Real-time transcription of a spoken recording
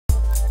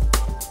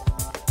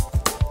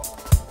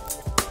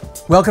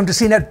Welcome to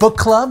CNET Book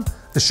Club,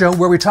 the show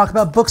where we talk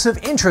about books of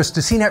interest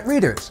to CNET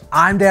readers.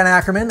 I'm Dan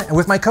Ackerman, and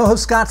with my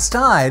co-host Scott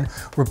Stein,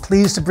 we're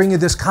pleased to bring you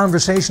this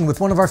conversation with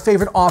one of our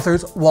favorite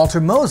authors,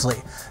 Walter Mosley.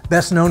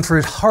 Best known for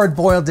his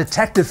hard-boiled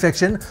detective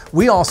fiction,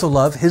 we also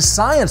love his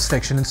science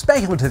fiction and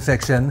speculative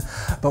fiction,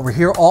 but we're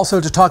here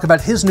also to talk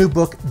about his new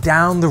book,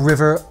 Down the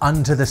River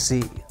Unto the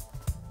Sea.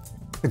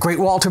 The great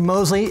Walter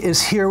Mosley is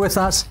here with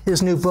us,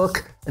 his new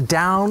book,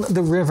 Down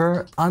the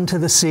River Unto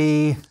the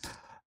Sea.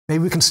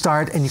 Maybe we can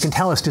start, and you can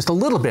tell us just a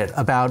little bit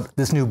about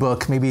this new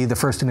book, maybe the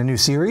first in a new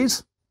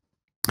series?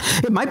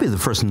 It might be the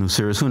first in a new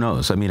series, who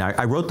knows? I mean,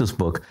 I wrote this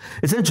book.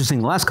 It's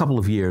interesting, the last couple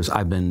of years,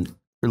 I've been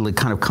really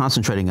kind of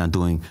concentrating on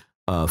doing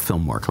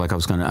film work. Like I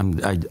was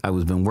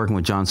been working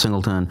with John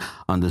Singleton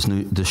on this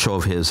show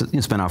of his.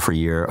 It's been out for a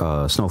year,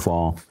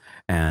 Snowfall.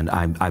 And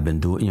I've been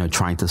doing,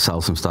 trying to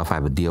sell some stuff. I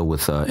have a deal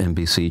with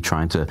NBC,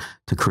 trying to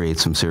create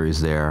some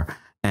series there.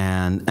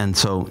 And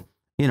so,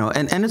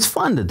 and it's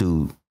fun to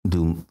do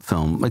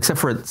film, except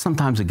for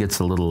sometimes it gets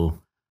a little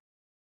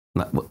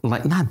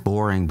like not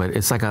boring, but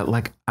it's like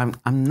I'm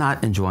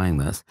not enjoying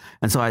this.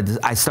 And so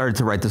I started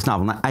to write this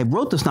novel. And I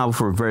wrote this novel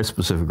for a very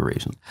specific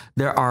reason.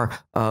 There are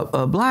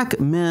black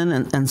men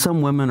and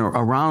some women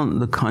around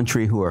the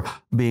country who are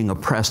being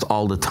oppressed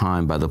all the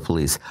time by the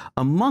police.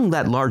 Among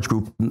that large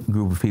group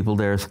of people,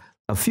 there's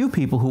a few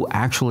people who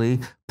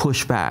actually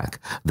push back.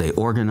 They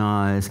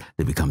organize,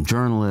 they become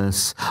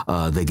journalists,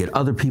 they get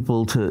other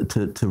people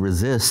to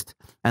resist.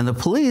 And the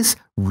police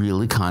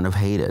really kind of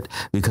hate it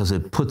because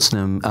it puts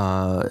them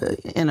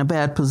in a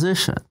bad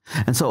position.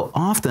 And so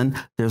often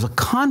there's a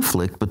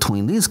conflict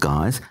between these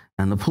guys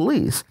and the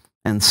police.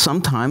 And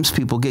sometimes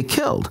people get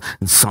killed.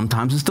 And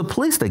sometimes it's the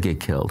police that get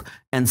killed.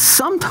 And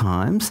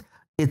sometimes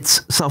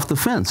it's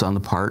self-defense on the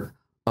part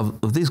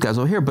of these guys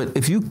over here. But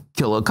if you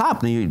kill a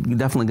cop, then you're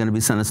definitely going to be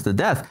sentenced to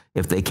death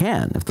if they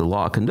can, if the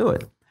law can do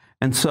it.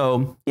 And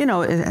so, it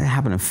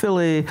happened in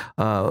Philly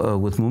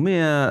with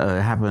Mumia,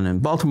 it happened in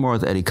Baltimore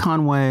with Eddie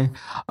Conway,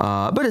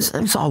 but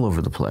it's all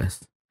over the place.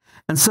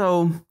 And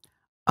so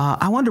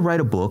I wanted to write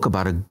a book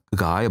about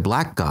a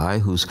black guy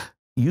who's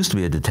used to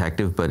be a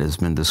detective but has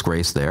been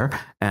disgraced there,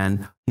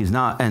 and he's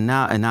not, and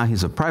now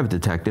he's a private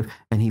detective,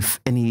 and he's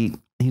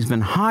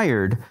been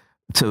hired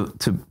to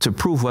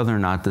prove whether or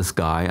not this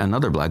guy,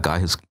 another black guy,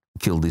 has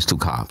killed these two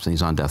cops, and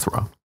he's on death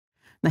row.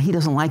 Now, he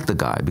doesn't like the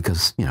guy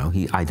because,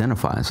 he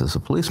identifies as a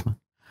policeman.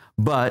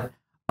 But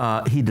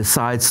he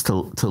decides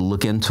to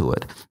look into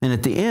it. And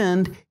at the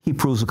end, he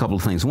proves a couple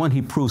of things. One,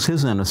 he proves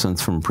his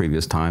innocence from a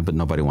previous time, but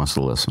nobody wants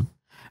to listen.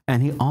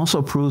 And he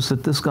also proves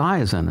that this guy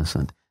is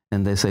innocent.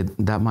 And they say,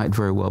 that might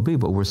very well be,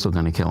 but we're still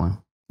going to kill him.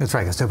 That's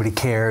right, because nobody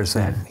cares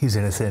that he's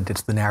innocent.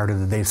 It's the narrative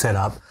that they've set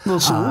up.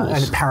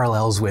 And it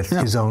parallels with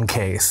his own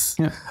case.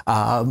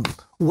 Yeah.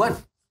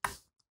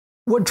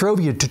 What drove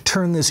you to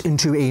turn this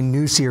into a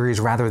new series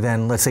rather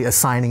than, let's say,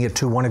 assigning it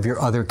to one of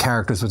your other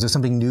characters? Was there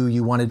something new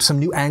you wanted, some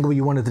new angle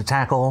you wanted to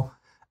tackle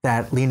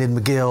that Leonid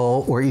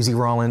McGill or Easy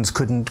Rawlins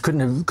couldn't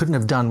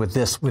have done with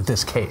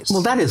this case?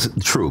 Well, that is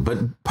true, but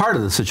part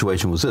of the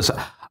situation was this: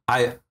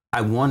 I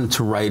wanted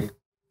to write.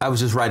 I was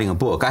just writing a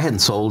book. I hadn't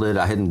sold it.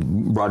 I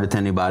hadn't brought it to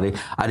anybody.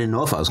 I didn't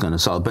know if I was going to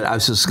sell it, but I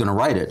was just going to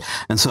write it.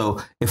 And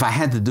so, if I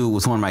had to do it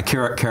with one of my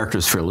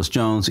characters, Fearless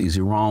Jones,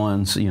 Easy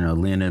Rawlins,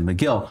 Leonid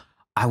McGill,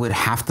 I would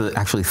have to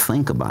actually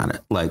think about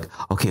it. Like,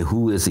 okay,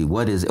 who is he?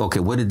 What is,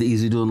 okay, what did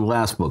Easy do in the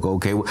last book?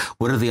 Okay,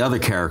 what are the other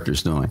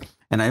characters doing?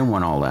 And I didn't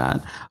want all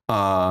that.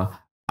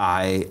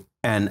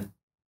 And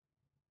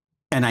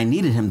I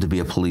needed him to be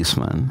a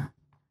policeman,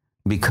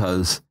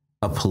 because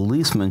a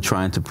policeman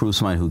trying to prove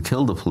somebody who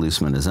killed a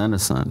policeman is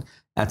innocent,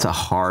 that's a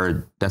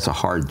hard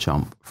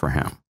jump for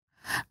him.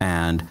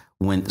 And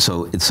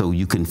so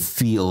you can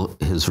feel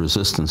his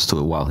resistance to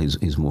it while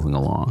he's moving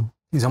along.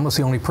 He's almost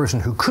the only person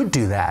who could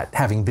do that,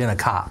 having been a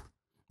cop.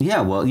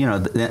 Yeah, well,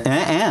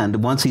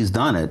 and once he's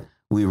done it,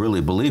 we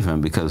really believe him,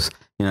 because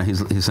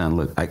he's saying,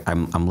 look,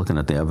 I'm looking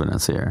at the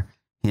evidence here.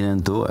 He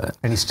didn't do it,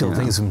 and he still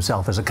thinks of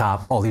himself as a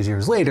cop all these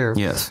years later.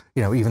 Yes,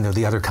 even though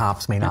the other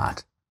cops may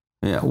not.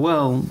 Yeah,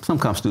 well, some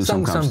cops do,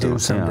 some cops do.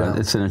 Some don't.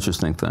 It's an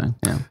interesting thing.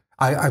 Yeah,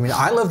 I mean,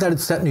 I love that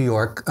it's set in New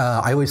York.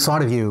 I always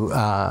thought of you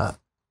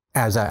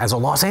as a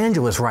Los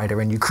Angeles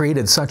writer, and you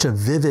created such a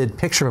vivid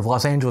picture of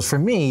Los Angeles for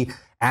me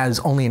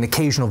as only an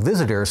occasional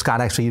visitor. Scott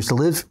actually used to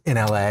live in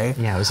L.A.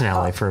 Yeah, I was in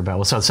L.A. for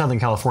about, Southern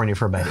California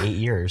for about 8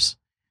 years.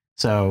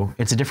 So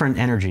it's a different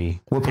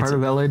energy. What part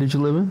of L.A. did you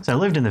live in? So I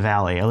lived in the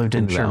Valley. I lived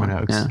in Sherman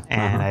Oaks,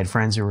 and I had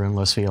friends who were in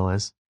Los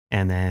Feliz.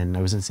 And then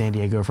I was in San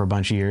Diego for a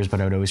bunch of years, but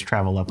I would always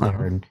travel up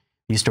there, and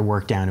used to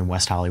work down in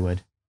West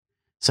Hollywood.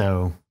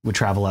 So would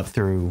travel up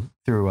through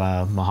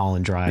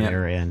Mulholland Drive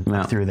area and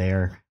up through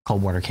there,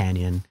 Coldwater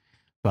Canyon.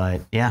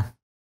 But yeah,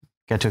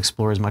 got to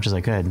explore as much as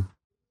I could.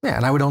 Yeah,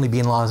 and I would only be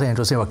in Los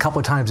Angeles, a couple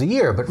of times a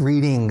year, but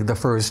reading the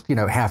first,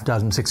 half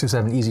dozen, 6 or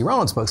 7 Easy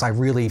Rawlins books, I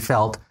really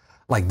felt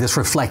like this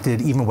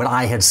reflected even what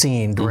I had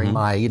seen during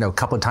my,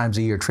 couple of times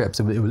a year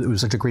trips. It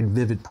was such a great,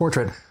 vivid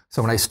portrait.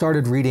 So when I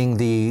started reading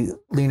the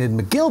Leonid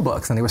McGill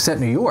books, and they were set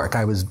in New York,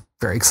 I was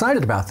very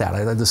excited about that.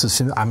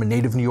 I'm a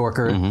native New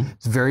Yorker.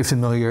 It's very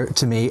familiar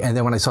to me. And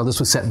then when I saw this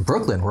was set in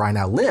Brooklyn, where I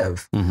now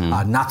live,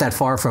 not that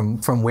far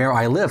from where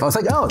I live, I was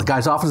like, oh, the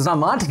guy's office is on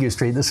Montague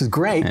Street. This is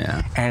great.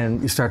 Yeah.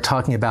 And you start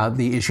talking about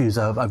the issues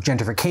of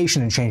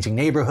gentrification and changing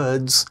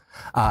neighborhoods.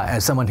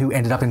 As someone who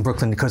ended up in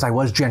Brooklyn because I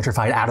was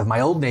gentrified out of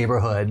my old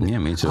neighborhood. Yeah,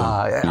 me too.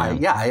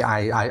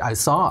 I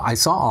saw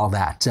all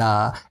that.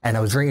 And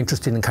I was very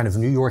interested in kind of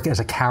New York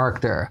as a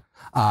character.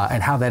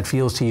 And how that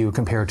feels to you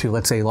compared to,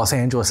 let's say, Los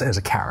Angeles as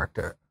a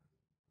character.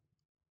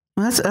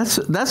 That's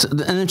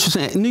an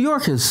interesting. New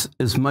York is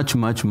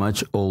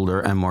much older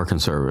and more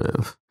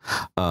conservative,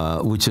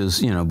 which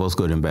is both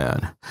good and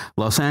bad.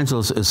 Los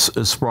Angeles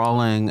is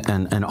sprawling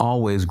and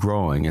always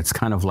growing. It's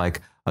kind of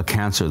like a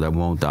cancer that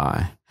won't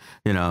die.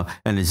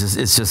 And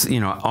it's just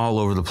all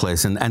over the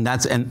place.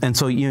 And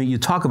so you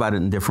talk about it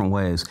in different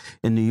ways.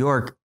 In New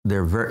York,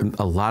 there are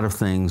a lot of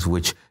things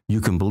which you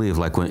can believe,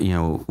 like when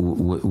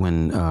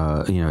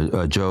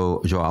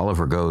Joe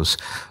Oliver goes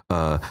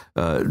to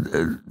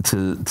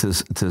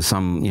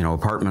some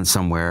apartment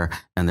somewhere,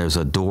 and there's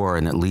a door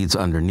and it leads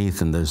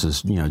underneath, and there's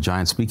this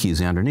giant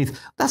speakeasy underneath.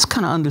 That's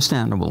kind of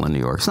understandable in New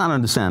York. It's not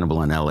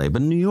understandable in LA,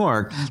 but in New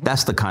York,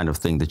 that's the kind of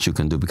thing that you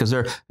can do, because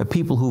there are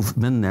people who've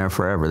been there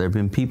forever. There have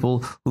been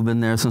people who've been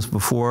there since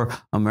before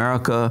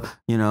America,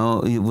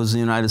 it was the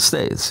United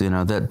States.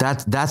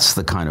 That's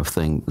the kind of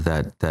thing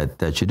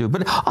that you do.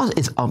 But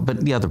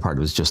but the other part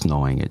was just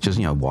knowing it, just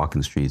walking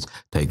the streets,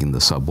 taking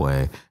the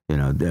subway,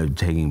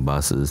 taking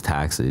buses,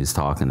 taxis,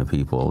 talking to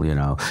people,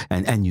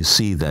 and you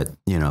see that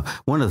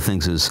one of the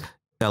things is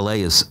LA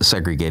is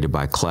segregated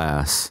by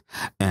class,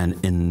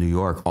 and in New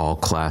York all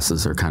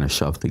classes are kind of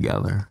shoved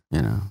together.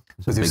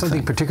 So there's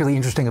something particularly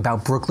interesting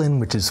about Brooklyn,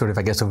 which is sort of,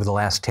 I guess, over the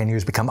last 10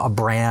 years become a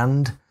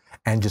brand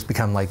and just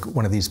become like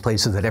one of these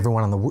places that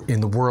everyone in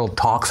the world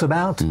talks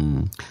about.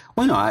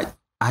 Well,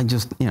 I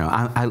just,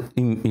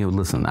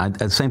 listen,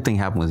 the same thing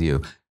happened with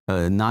you.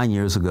 9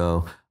 years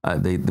ago,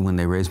 when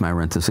they raised my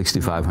rent to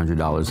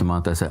 $6,500 a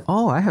month, I said,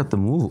 oh, I have to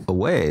move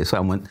away. So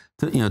I went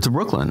to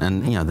Brooklyn,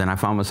 and then I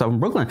found myself in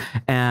Brooklyn.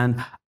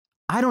 And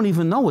I don't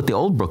even know what the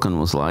old Brooklyn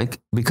was like,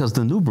 because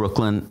the new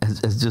Brooklyn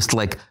has just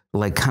like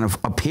kind of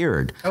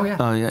appeared,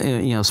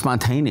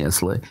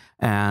 spontaneously.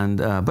 And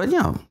but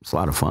it's a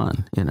lot of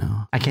fun.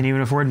 I can't even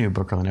afford New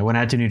Brooklyn. I went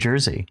out to New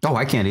Jersey. Oh,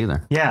 I can't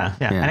either. Yeah.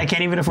 And I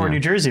can't even afford New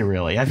Jersey,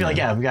 really. I feel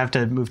like we have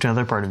to move to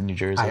another part of New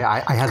Jersey.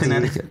 I had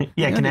Connecticut.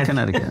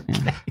 Connecticut.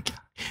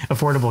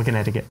 Affordable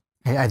Connecticut.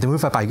 I had to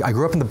move up. I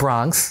grew up in the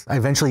Bronx. I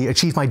eventually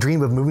achieved my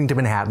dream of moving to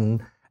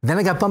Manhattan. Then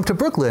I got bumped to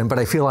Brooklyn, but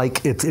I feel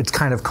like it's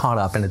kind of caught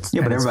up, and it's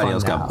but everybody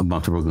else got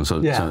bumped to Brooklyn.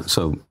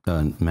 So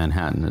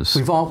Manhattan is.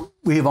 We've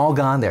all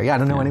gone there. Yeah, I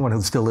don't know anyone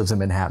who still lives in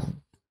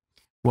Manhattan.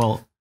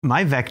 Well,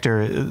 my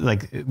vector,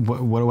 like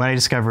what I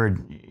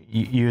discovered,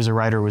 you as a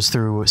writer, was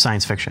through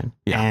science fiction,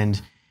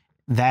 and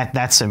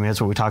that's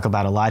what we talk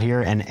about a lot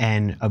here.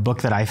 And a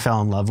book that I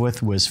fell in love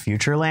with was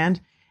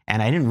Futureland,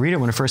 and I didn't read it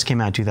when it first came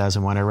out in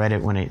 2001. I read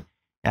it when it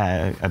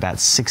about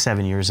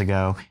 6-7 years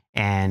ago.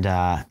 And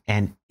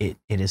it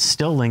has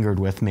still lingered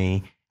with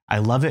me. I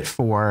love it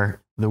for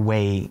the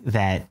way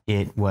that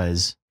it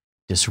was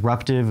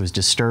disruptive, it was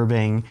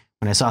disturbing.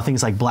 When I saw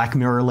things like Black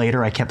Mirror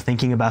later, I kept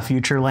thinking about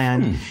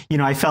Futureland.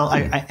 I felt,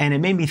 and it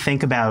made me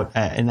think about,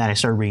 and then I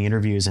started reading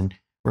interviews and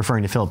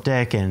referring to Philip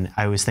Dick, and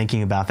I was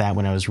thinking about that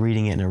when I was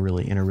reading it in a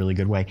really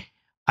good way.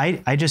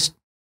 I just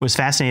was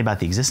fascinated about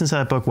the existence of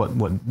that book,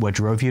 what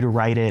drove you to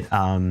write it.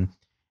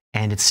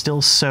 And it's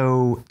still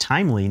so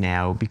timely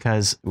now,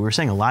 because we were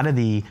saying a lot of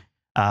the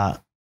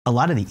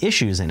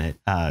issues in it,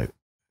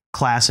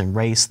 class and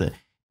race,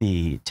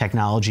 the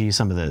technology,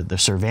 some of the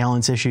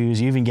surveillance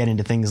issues. You even get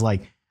into things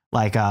like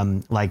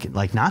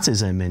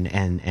Nazism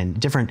and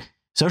different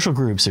social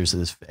groups. There's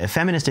this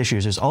feminist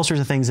issues. There's all sorts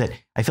of things that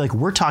I feel like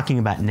we're talking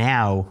about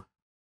now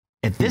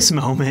at this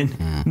moment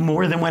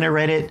more than when I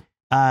read it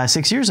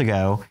 6 years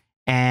ago.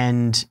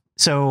 And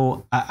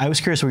so I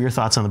was curious what your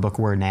thoughts on the book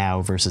were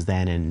now versus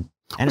then, and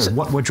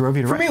what drove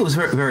you to write? For me, it was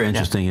very, very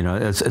interesting.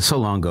 It's so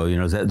long ago.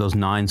 Those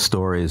 9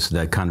 stories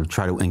that kind of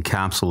try to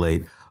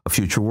encapsulate a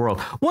future world.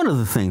 One of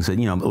the things that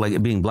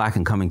like being Black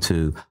and coming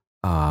to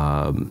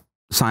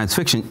science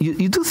fiction,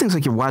 you do things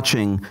like you're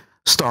watching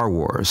Star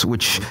Wars,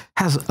 which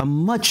has a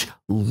much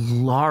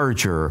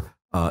larger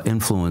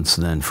influence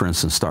than, for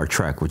instance, Star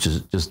Trek, which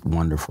is just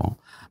wonderful.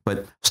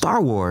 But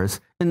Star Wars,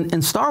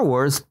 in Star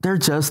Wars, there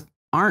just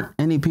aren't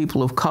any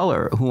people of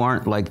color who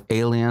aren't like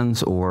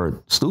aliens or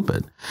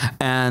stupid.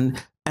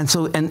 And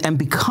so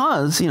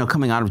because,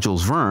 coming out of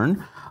Jules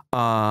Verne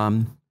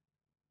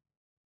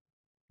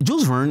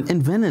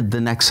invented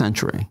the next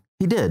century.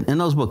 He did. In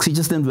those books, he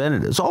just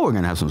invented it. So we're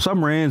going to have some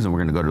submarines, and we're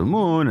going to go to the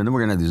moon, and then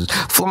we're going to have these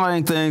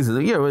flying things, and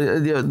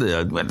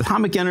the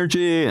atomic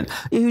energy, and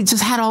he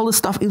just had all this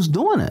stuff. He was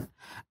doing it.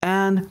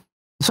 And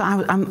so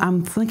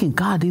I'm thinking,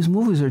 God, these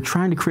movies are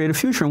trying to create a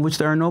future in which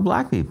there are no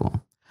Black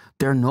people.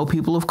 There are no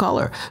people of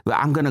color.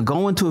 I'm going to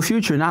go into a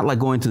future, not like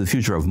going to the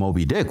future of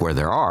Moby Dick, where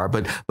there are,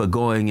 but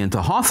going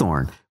into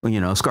Hawthorne,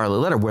 Scarlet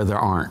Letter, where there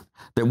aren't.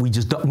 That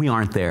we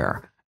aren't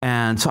there.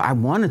 And so I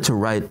wanted to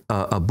write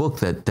a book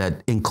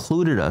that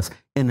included us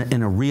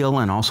in a real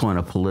and also in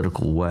a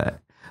political way.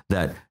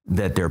 That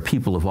there are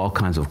people of all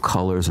kinds of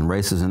colors and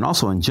races and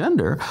also in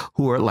gender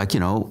who are like,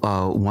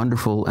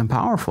 wonderful and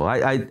powerful.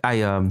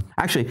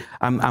 Actually,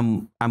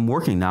 I'm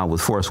working now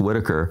with Forrest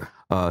Whitaker.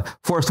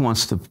 Forrest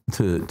wants to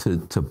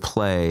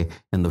play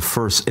in the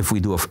first, if we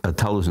do a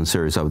television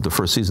series of the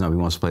first season of it,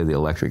 he wants to play the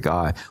Electric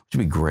Eye, which would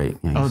be great.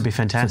 Oh, it'd be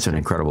fantastic. Such an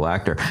incredible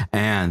actor.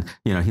 And,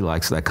 he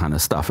likes that kind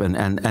of stuff.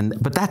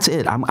 But that's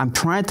it. I'm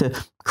trying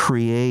to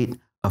create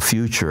a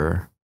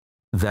future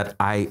that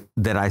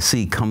I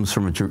see comes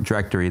from a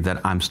trajectory that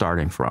I'm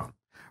starting from,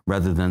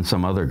 rather than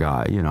some other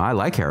guy. I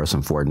like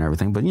Harrison Ford and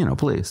everything, but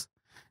please,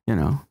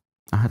 I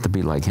have to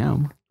be like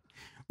him.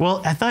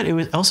 Well, I thought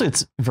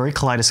it's very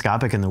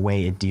kaleidoscopic in the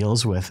way it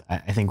deals with, I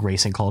think,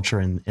 race and culture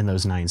in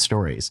those 9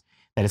 stories.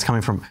 That it's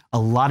coming from a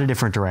lot of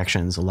different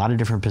directions, a lot of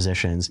different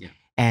positions, yeah.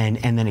 and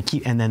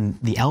then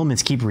the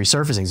elements keep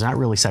resurfacing. It's not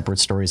really separate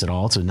stories at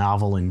all. It's a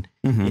novel in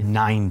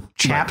 9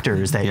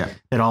 chapters that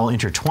all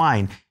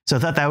intertwine. So I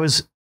thought that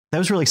was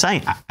really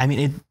exciting. I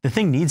mean, the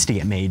thing needs to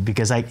get made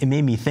because it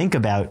made me think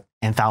about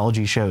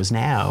anthology shows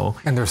now.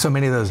 And there's so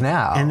many of those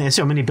now. And there's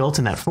so many built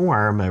in that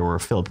form, or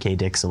Philip K.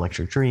 Dick's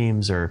Electric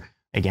Dreams, or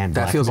again,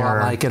 that feels a lot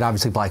like it.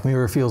 Obviously, Black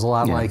Mirror feels a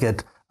lot like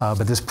it.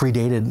 But this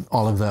predated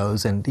all of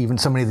those, and even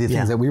so many of the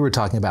things that we were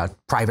talking about.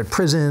 Private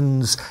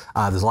prisons.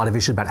 There's a lot of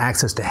issues about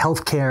access to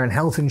health care and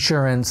health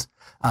insurance.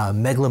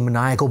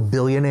 Megalomaniacal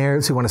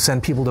billionaires who want to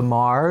send people to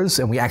Mars,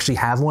 and we actually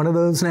have one of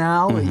those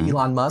now.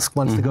 Elon Musk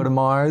wants to go to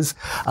Mars,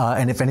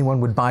 and if anyone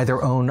would buy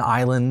their own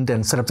island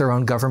and set up their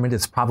own government,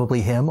 it's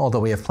probably him, although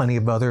we have plenty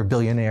of other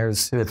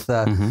billionaires with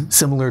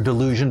similar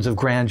delusions of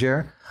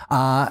grandeur.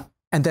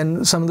 And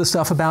then some of the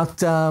stuff about,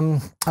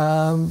 the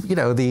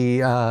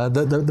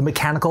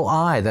mechanical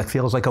eye that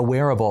feels like a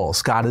wearable.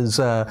 Scott has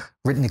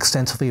written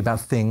extensively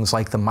about things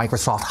like the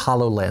Microsoft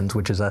HoloLens,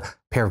 which is a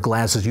pair of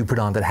glasses you put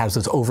on that has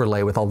this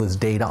overlay with all this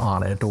data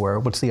on it. Or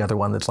what's the other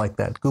one that's like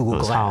that?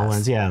 Google Glass.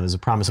 HoloLens, there's a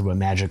promise of what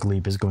Magic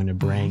Leap is going to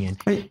bring,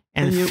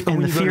 and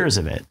the fears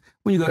of it.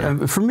 When you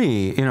go, for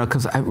me,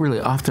 because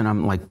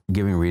I'm like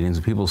giving readings,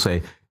 and people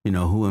say,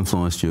 who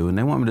influenced you? And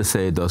they want me to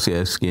say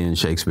Dostoevsky and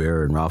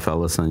Shakespeare and Ralph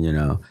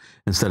Ellison,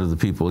 instead of the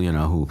people,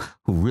 who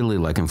really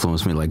like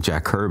influenced me, like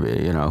Jack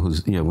Kirby,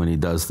 who's, when he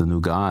does The New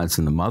Gods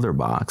and the Mother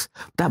Box.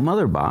 That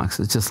Mother Box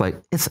is just like,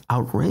 it's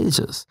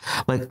outrageous.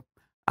 Like,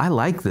 I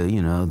like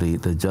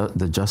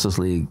the Justice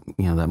League,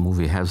 that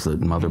movie has the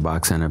Mother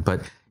Box in it,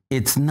 but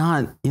it's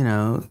not,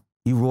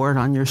 you wore it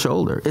on your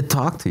shoulder. It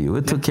talked to you.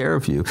 It took care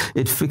of you.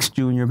 It fixed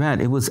you in your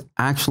bed. It was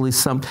actually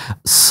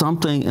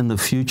something in the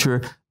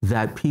future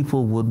that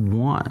people would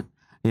want,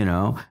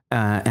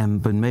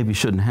 but maybe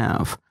shouldn't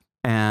have.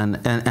 And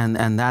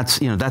that's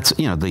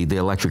the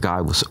Electric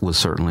Eye was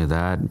certainly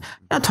that.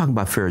 I'm talking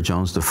about Farrah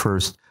Jones, the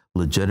first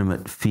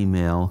legitimate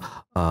female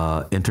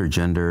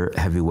intergender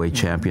heavyweight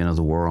champion of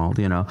the world.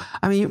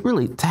 I mean,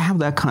 really, to have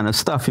that kind of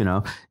stuff.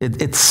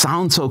 It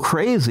sounds so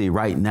crazy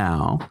right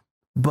now,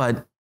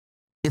 but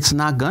it's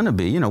not going to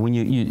be. When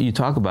you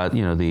talk about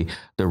the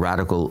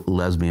radical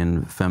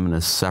lesbian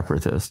feminist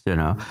separatists,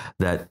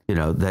 that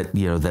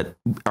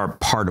are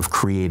part of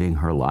creating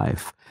her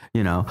life,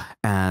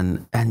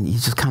 and you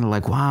just kind of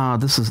like, wow,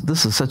 this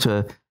is such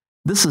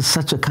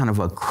a kind of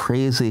a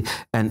crazy,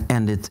 and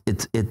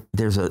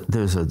there's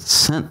a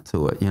scent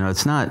to it.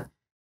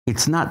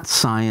 It's not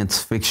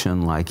science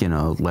fiction like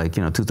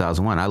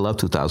 2001. I love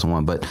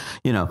 2001, but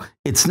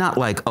it's not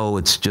like, oh,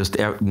 it's just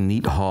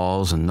neat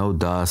halls and no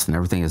dust and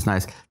everything is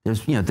nice.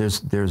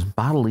 There's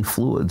bodily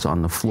fluids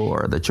on the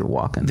floor that you're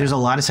walking. There's a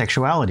lot of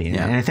sexuality in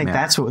it, and I think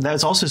that's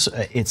also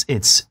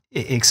it's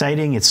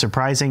exciting. It's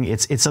surprising.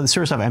 It's the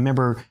sort of stuff I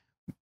remember.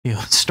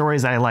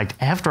 Stories that I liked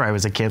after I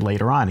was a kid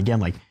later on.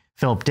 Again, like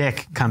Philip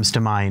Dick comes to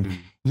mind.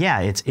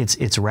 Yeah,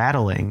 it's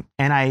rattling,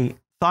 and I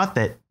thought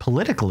that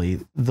politically,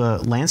 the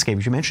landscape,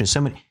 as you mentioned,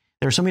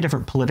 there are so many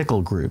different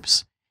political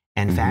groups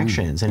and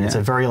factions, and it's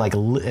a very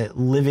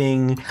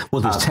living.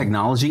 Well, there's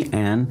technology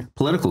and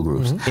political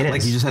groups. It is.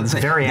 Like you just have to say,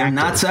 they're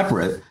not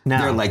separate. No.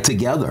 They're like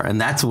together, and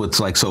that's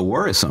what's like so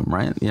worrisome,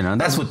 right? And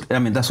that's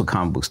what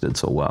comic books did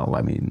so well.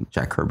 I mean,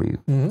 Jack Kirby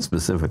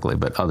specifically,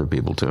 but other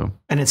people too.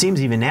 And it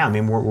seems even now, I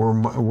mean,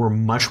 we're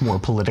much more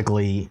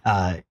politically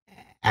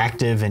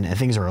active, and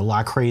things are a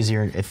lot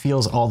crazier. It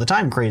feels all the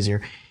time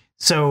crazier.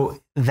 So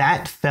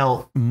that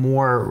felt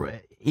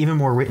even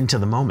more written to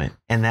the moment.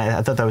 And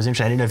I thought that was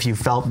interesting. I didn't know if you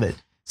felt that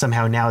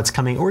somehow now it's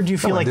coming, or do you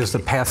feel like there's the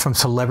path from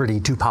celebrity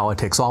to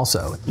politics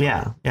also?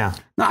 Yeah. No,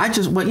 I'm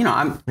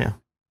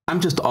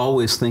just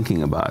always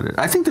thinking about it.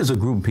 I think there's a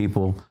group of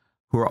people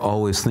who are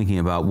always thinking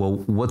about, well,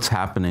 what's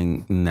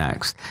happening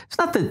next? It's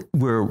not that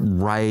we're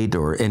right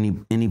or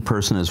any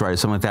person is right or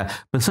something like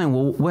that, but saying,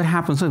 well, what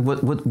happens?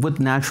 What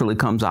naturally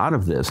comes out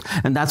of this?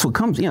 And that's what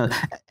comes,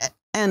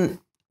 and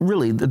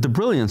really, the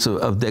brilliance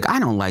of Dick, I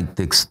don't like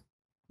Dick's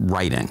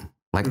writing.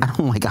 Like, I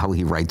don't like how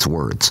he writes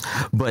words,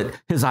 but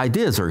his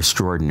ideas are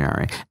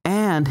extraordinary.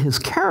 And his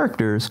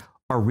characters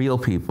are real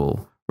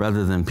people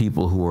rather than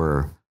people who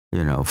are,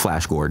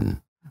 Flash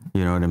Gordon.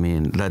 You know what I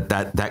mean?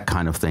 That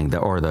kind of thing,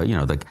 or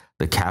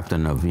the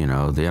captain of, the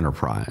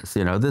Enterprise.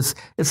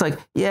 It's like,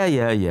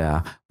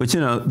 yeah. But,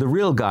 the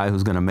real guy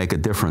who's going to make a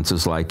difference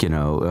is like,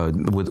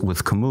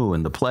 with Camus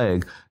and the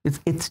Plague,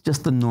 it's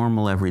just the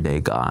normal everyday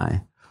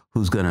guy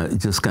who's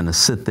just gonna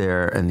sit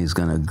there and he's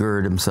gonna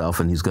gird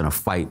himself and he's gonna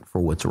fight for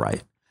what's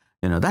right.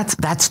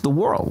 That's the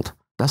world.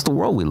 That's the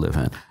world we live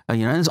in.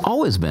 And it's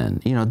always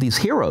been, these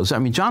heroes. I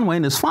mean, John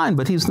Wayne is fine,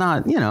 but he's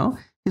not,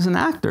 he's an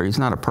actor. He's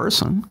not a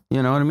person.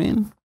 You know what I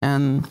mean?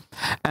 And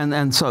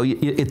so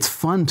it's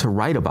fun to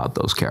write about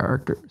those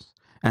characters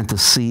and to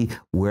see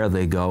where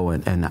they go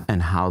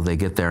and how they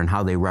get there and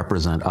how they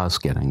represent us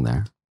getting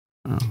there.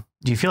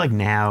 Do you feel like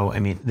now, I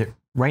mean,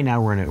 right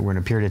now we're in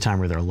a period of time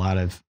where there are a lot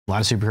of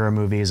superhero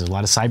movies, there's a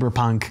lot of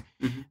cyberpunk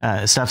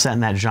stuff set in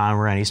that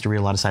genre. And I used to read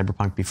a lot of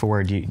cyberpunk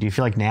before. Do you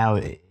feel like now,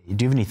 do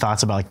you have any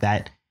thoughts about like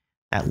that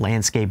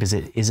landscape? Has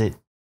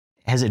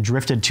it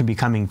drifted to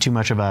becoming too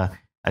much of a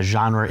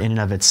genre in and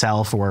of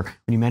itself? Or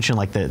when you mentioned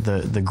like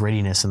the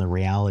grittiness and the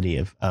reality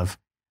of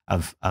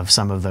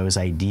some of those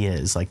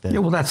ideas, like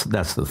well, that's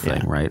the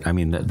thing, right? I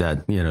mean,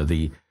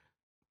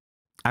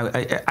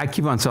 I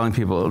keep on telling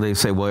people, they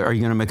say, well, are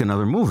you going to make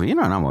another movie? And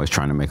I'm always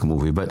trying to make a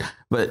movie. But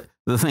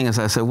the thing is,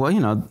 I said,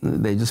 well,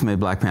 they just made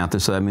Black Panther,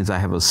 so that means I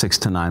have a 6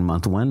 to 9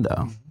 month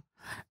window.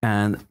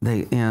 And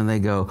they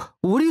go,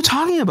 well, what are you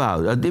talking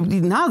about?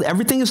 Now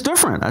everything is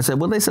different. I said,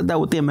 well, they said that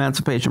with the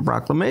Emancipation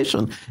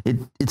Proclamation.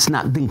 It's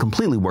not didn't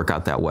completely work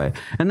out that way.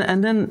 And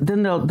then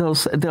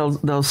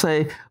they'll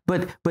say,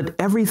 but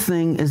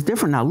everything is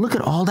different now. Look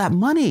at all that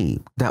money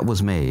that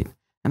was made.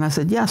 And I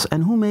said, yes.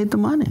 And who made the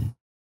money?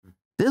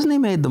 Disney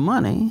made the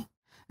money.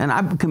 And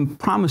I can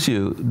promise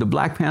you, the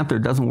Black Panther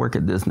doesn't work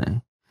at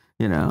Disney.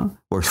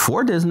 Works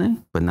for Disney,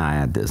 but not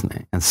at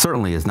Disney, and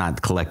certainly is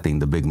not collecting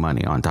the big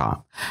money on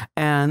top.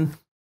 And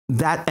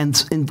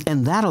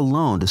that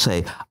alone, to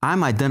say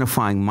I'm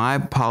identifying my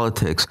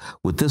politics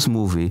with this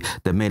movie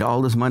that made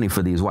all this money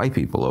for these white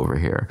people over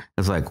here,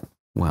 it's like,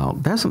 well,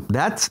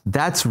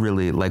 that's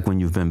really like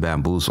when you've been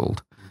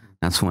bamboozled.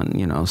 That's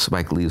when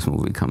Spike Lee's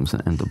movie comes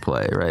into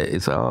play, right?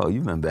 It's oh,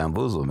 you've been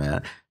bamboozled,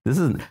 man. This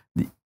isn't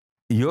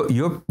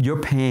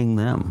you're paying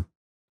them.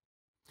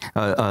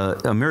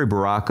 Mary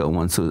Baraka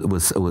once he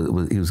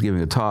was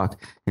giving a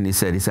talk, and he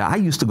said, I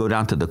used to go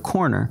down to the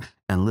corner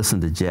and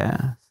listen to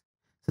jazz.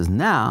 He says,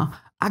 now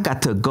I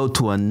got to go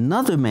to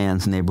another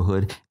man's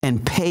neighborhood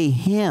and pay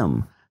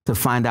him to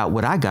find out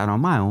what I got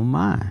on my own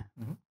mind.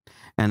 Mm-hmm.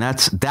 And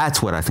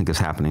that's what I think is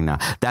happening now.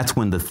 That's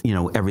when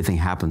everything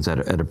happens at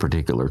a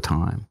particular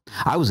time.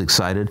 I was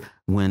excited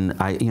when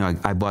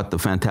I bought the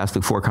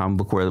Fantastic Four comic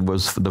book where it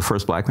was the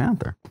first Black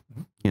Panther.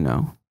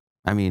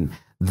 I mean,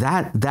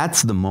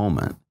 that's the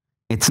moment.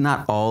 It's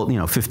not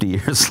all 50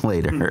 years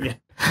later.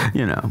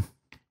 Do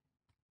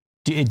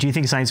you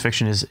think science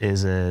fiction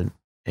is an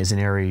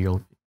area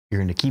you're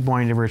going to keep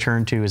wanting to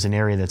return to? Is an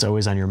area that's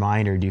always on your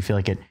mind, or do you feel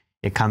like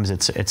it comes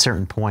at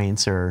certain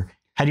points, or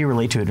how do you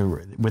relate to it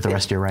with the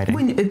rest of your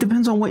writing? It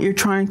depends on what you're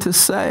trying to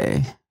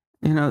say.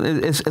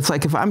 It's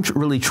like if I'm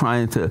really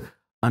trying to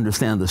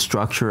understand the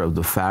structure of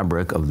the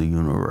fabric of the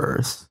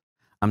universe,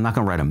 I'm not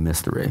going to write a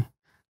mystery,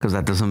 because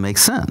that doesn't make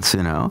sense.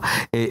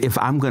 If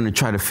I'm going to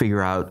try to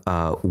figure out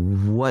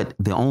what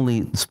the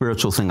only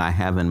spiritual thing I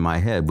have in my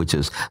head, which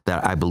is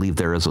that I believe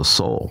there is a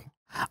soul,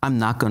 I'm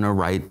not going to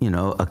write,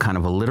 a kind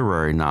of a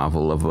literary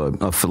novel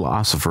of a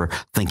philosopher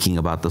thinking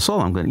about the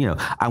soul. I'm going,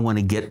 I want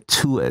to get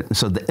to it.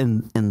 So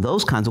in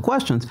those kinds of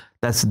questions,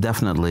 that's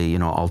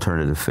definitely,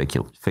 alternative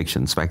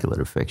fiction,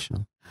 speculative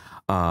fiction.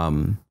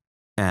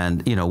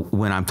 And,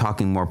 when I'm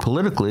talking more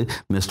politically,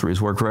 mysteries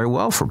work very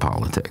well for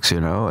politics,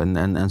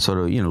 and sort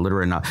of,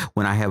 literary,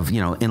 when I have,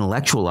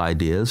 intellectual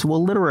ideas,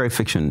 well, literary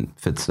fiction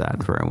fits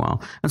that very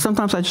well. And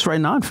sometimes I just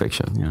write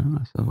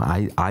nonfiction,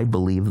 so I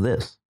believe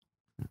this.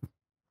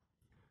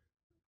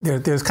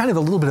 There's kind of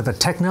a little bit of a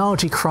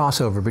technology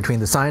crossover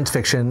between the science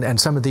fiction and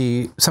some of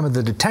the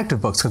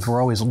detective books, because we're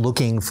always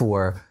looking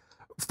for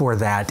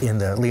that in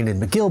the Leonid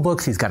McGill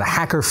books. He's got a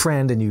hacker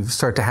friend, and you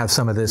start to have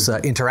some of this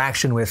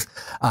interaction with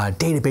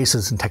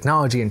databases and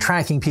technology and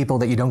tracking people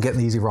that you don't get in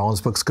the Easy Rawlins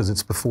books, because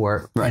it's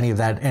before any of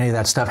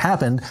that stuff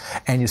happened.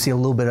 And you see a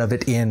little bit of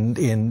it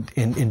in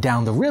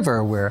Down the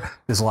River, where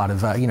there's a lot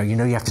of you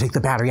have to take the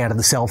battery out of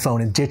the cell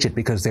phone and ditch it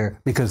because they're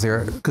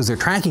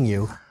tracking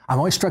you. I'm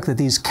always struck that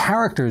these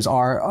characters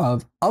are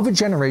of a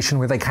generation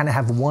where they kind of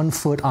have one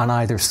foot on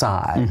either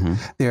side.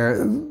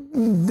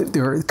 Mm-hmm.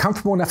 They're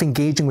comfortable enough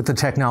engaging with the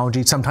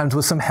technology, sometimes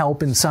with some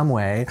help in some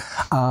way,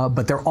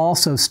 but they're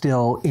also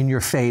still in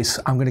your face,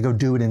 I'm going to go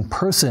do it in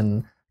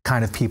person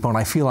kind of people. And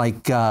I feel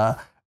like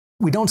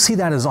we don't see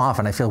that as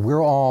often. I feel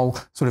we're all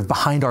sort of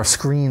behind our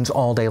screens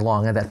all day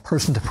long, and that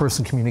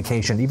person-to-person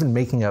communication, even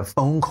making a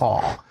phone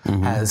call,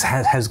 mm-hmm.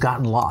 has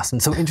gotten lost.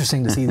 And so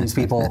interesting to see these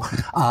people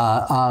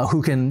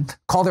who can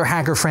call their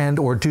hacker friend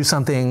or do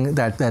something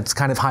that's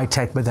kind of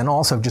high-tech, but then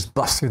also just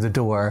bust through the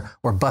door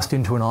or bust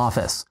into an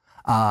office.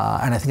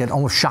 And I think it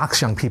almost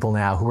shocks young people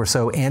now who are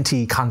so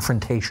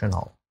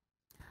anti-confrontational.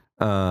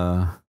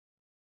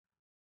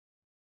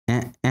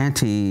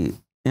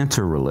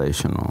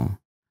 interrelational.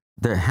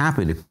 They're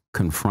happy to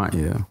confront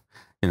you,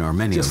 or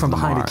many just of from them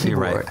behind are. a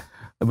keyboard.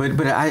 Right.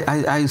 But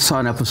I saw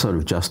an episode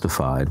of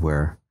Justified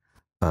where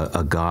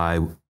a guy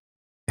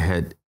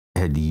had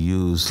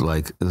used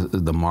like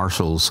the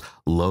Marshall's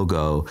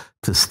logo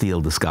to steal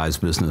this guy's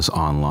business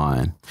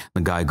online.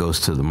 The guy goes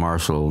to the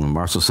Marshall, and the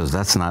Marshall says,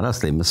 "That's not us.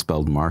 They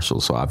misspelled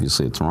Marshall, so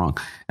obviously it's wrong."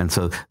 And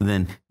so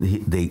then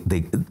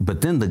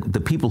but then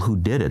the people who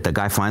did it, the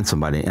guy finds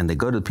somebody, and they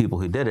go to the people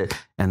who did it,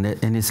 and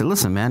he said,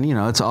 "Listen, man,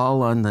 it's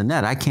all on the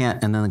net. I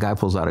can't." And then the guy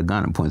pulls out a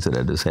gun and points it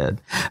at his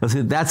head. I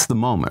said, that's the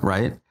moment,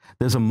 right?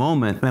 There's a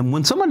moment, and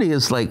when somebody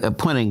is like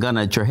pointing a gun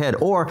at your head,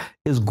 or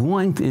is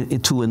going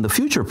to in the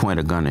future point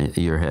a gun at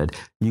your head,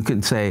 you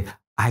can say,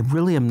 I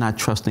really am not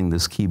trusting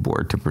this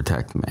keyboard to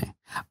protect me.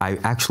 I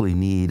actually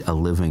need a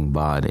living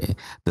body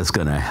that's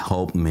going to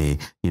help me,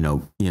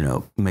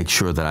 make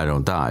sure that I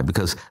don't die,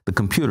 because the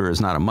computer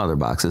is not a mother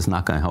box. It's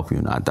not going to help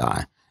you not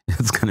die.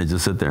 It's going to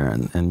just sit there,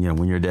 and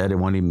when you're dead, it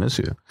won't even miss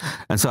you.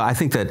 And so I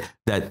think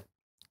that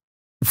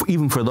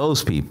even for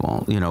those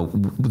people,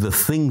 the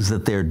things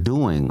that they're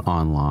doing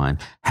online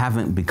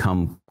haven't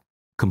become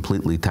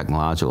completely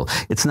technological.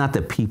 It's not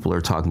that people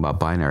are talking about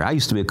binary. I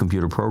used to be a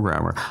computer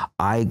programmer.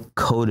 I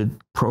coded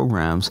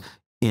programs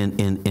in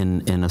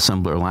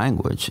assembler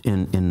language,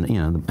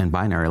 in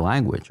binary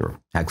language or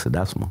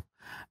hexadecimal,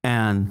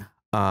 and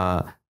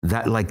that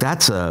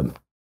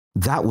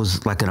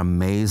was like an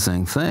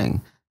amazing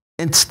thing.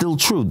 It's still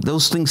true.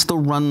 Those things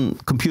still run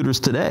computers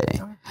today.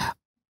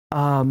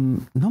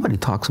 Nobody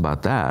talks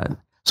about that.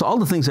 So all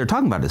the things they're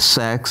talking about is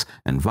sex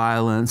and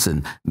violence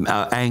and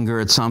anger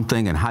at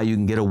something and how you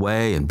can get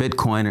away and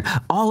Bitcoin. And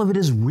all of it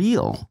is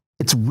real.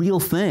 It's real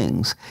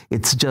things.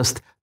 It's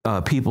just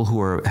people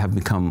who have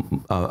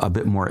become a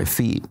bit more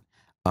effete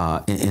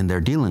in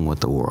their dealing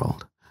with the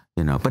world.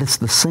 But it's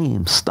the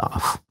same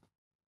stuff.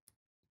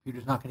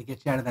 Computer's not going to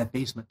get you out of that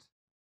basement.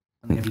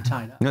 I'm going to be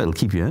tied up. No, it'll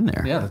keep you in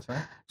there. Yeah, that's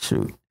right.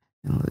 Shoot.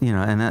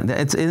 And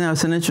it's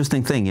an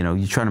interesting thing.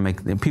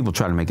 People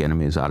try to make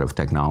enemies out of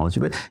technology,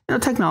 but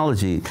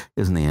technology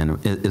isn't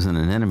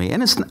an enemy,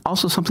 and it's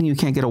also something you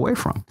can't get away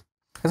from.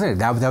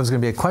 That was going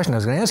to be a question I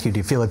was going to ask you. Do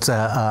you feel it's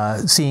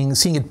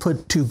seeing it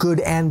put to good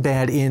and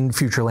bad in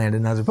Futureland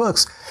and other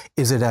books?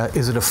 Is it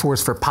a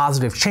force for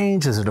positive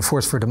change? Is it a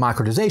force for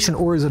democratization,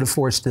 or is it a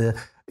force to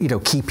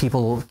keep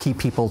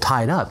people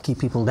tied up, keep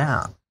people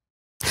down?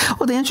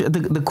 Well,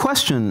 the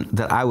question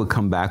that I would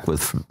come back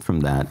with from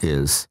that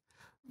is,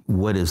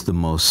 what is the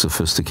most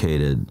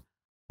sophisticated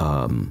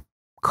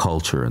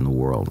culture in the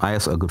world? I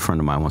asked a good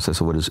friend of mine once, I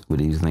said, what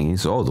do you think? He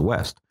said, the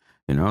West.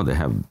 They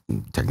have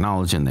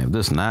technology and they have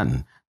this and that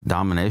and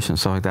domination and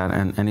stuff like that.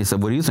 And he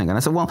said, what do you think? And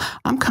I said, well,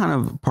 I'm kind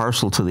of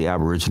partial to the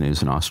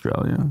Aborigines in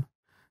Australia,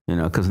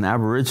 because an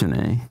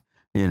Aborigine,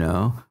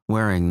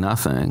 wearing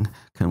nothing,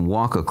 can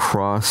walk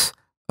across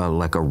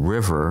like a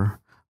river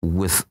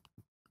with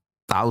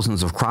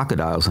thousands of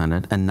crocodiles in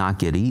it and not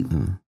get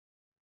eaten,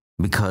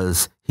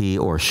 because he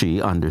or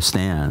she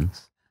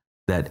understands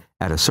that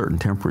at a certain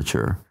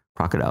temperature,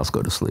 crocodiles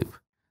go to sleep.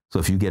 So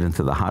if you get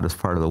into the hottest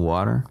part of the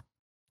water,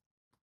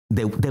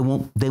 they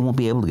won't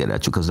be able to get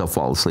at you because they'll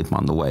fall asleep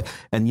on the way.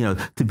 And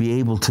to be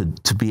able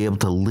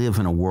to live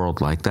in a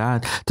world like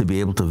that, to be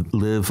able to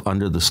live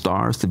under the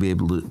stars, to be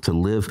able to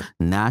live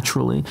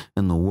naturally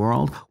in the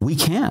world, we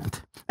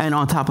can't. And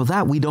on top of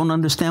that, we don't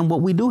understand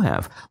what we do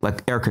have,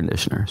 like air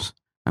conditioners.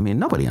 I mean,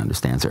 nobody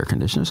understands air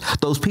conditioners.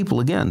 Those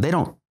people, again,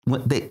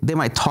 they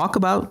might talk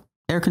about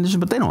air conditioners,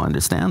 but they don't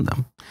understand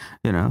them.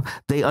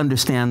 They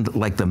understand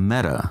like the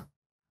meta.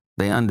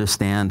 They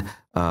understand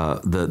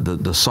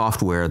the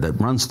software that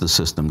runs the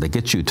system that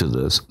gets you to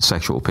the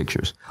sexual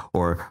pictures,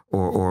 or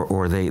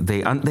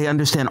they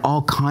understand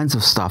all kinds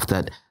of stuff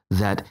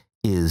that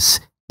is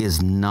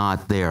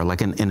not there,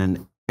 like in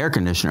an air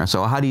conditioner.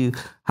 So how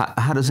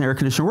does an air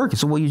conditioner work?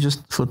 So, well, you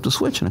just flip the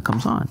switch and it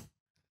comes on.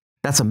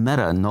 That's a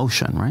meta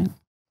notion, right?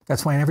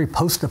 That's why in every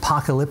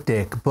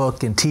post-apocalyptic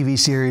book and TV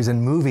series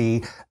and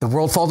movie, the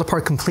world falls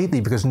apart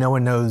completely because no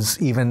one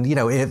knows even,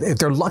 if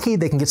they're lucky,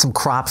 they can get some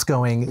crops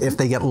going if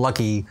they get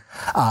lucky,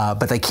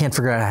 but they can't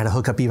figure out how to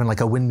hook up even like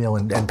a windmill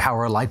and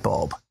power a light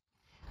bulb.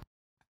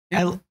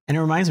 And it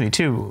reminds me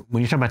too,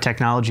 when you're talking about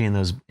technology in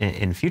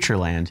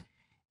Futureland,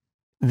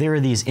 there are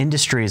these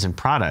industries and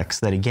products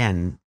that,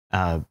 again,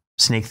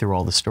 snake through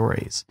all the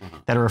stories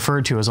that are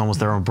referred to as almost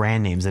their own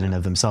brand names in and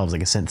of themselves,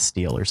 like a synth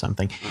steel or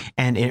something.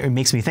 And it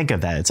makes me think of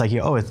that. It's like,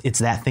 it's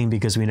that thing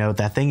because we know what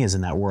that thing is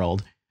in that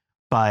world.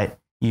 But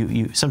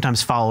you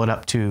sometimes follow it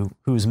up to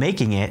who's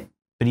making it.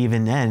 But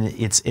even then,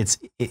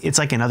 it's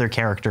like another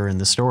character in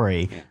the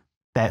story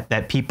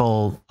that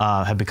people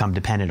have become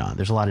dependent on.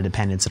 There's a lot of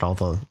dependence at all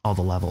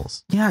the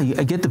levels. Yeah,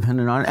 I get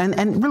dependent on it.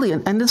 And really,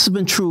 and this has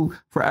been true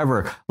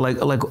forever. Like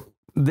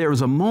there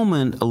was a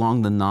moment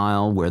along the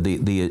Nile where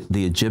the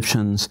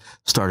Egyptians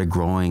started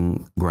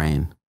growing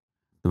grain.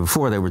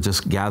 Before they were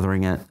just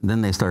gathering it,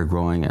 then they started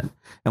growing it.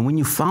 And when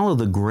you follow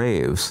the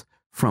graves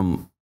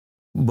from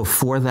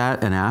before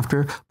that and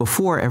after.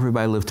 Before,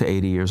 everybody lived to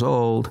 80 years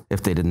old.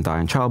 If they didn't die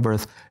in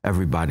childbirth,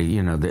 everybody,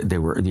 you know, they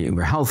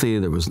were healthy.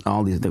 There was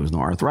there was no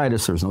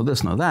arthritis. There was no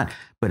this, no that.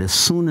 But as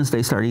soon as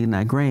they start eating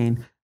that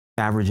grain,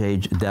 average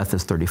age death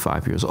is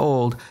 35 years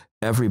old.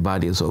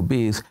 Everybody is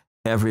obese.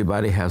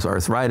 Everybody has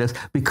arthritis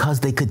because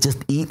they could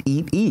just eat,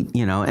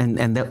 you know,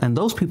 and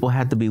those people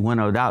had to be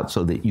winnowed out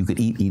so that you could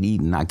eat,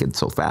 and not get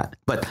so fat.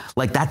 But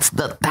like that's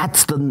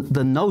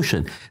the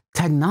notion.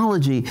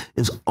 Technology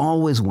is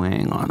always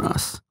weighing on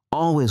us,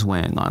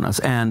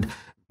 and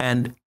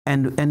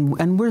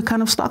we're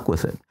kind of stuck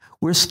with it.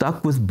 We're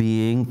stuck with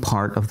being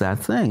part of that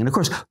thing. And of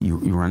course, you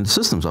run the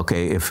systems.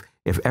 Okay,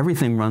 if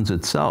everything runs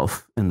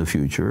itself in the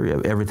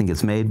future, everything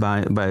gets made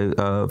by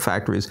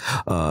factories,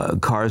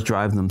 cars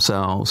drive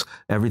themselves,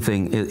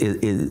 everything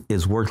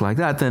is worked like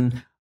that,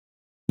 then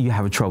you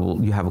have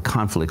a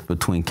conflict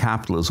between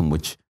capitalism,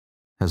 which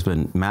has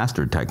been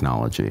mastered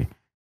technology,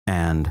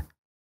 and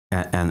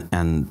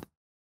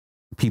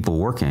people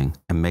working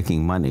and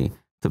making money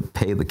to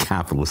pay the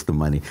capitalists the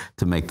money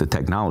to make the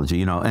technology,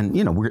 you know, and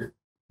you know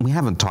we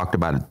haven't talked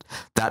about it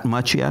that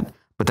much yet,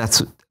 but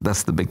that's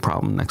the big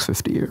problem in the next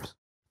 50 years.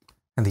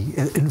 And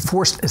the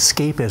enforced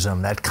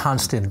escapism, that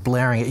constant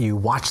blaring at you,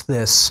 watch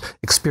this,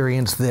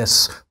 experience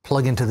this,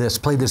 plug into this,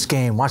 play this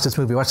game, watch this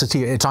movie, watch this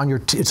TV. It's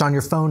on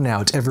your phone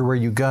now. It's everywhere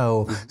you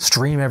go.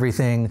 Stream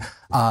everything.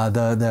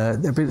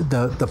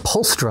 The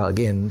pulse drug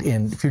in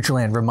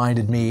Futureland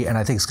reminded me, and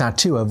I think Scott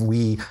too, of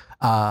the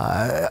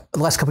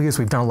last couple of years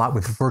we've done a lot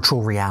with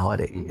virtual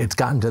reality.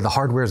 The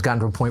hardware has gotten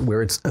to a point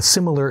where it's a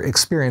similar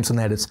experience in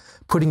that it's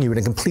putting you in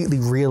a completely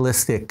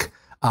realistic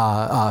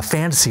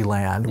fantasy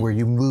land where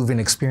you move and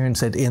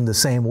experience it in the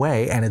same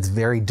way, and it's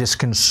very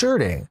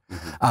disconcerting.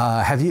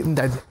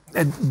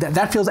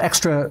 That feels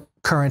extra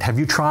current. Have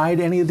you tried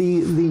any of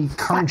the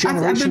current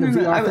generation of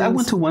VR things? I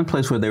went to one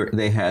place where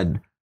they had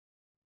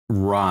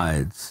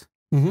rides.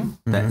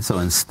 So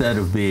instead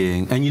of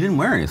being, and you didn't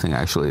wear anything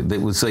actually.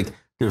 It was like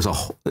it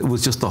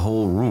was just the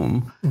whole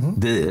room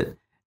did it.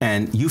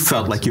 And you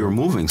felt like you were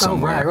moving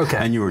somewhere,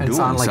 and you were doing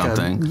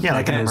something.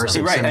 Like an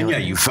immersive right? simulator. And yeah,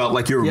 you felt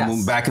like you were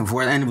moving back and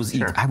forth, and it was.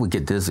 I would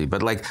get dizzy,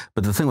 but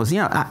the thing was,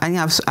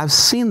 I've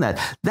seen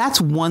that.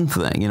 That's one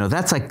thing, you know.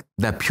 That's like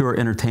that pure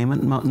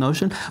entertainment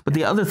notion. But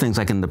the other things,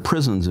 like in the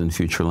prisons in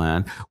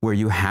Futureland, where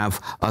you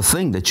have a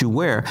thing that you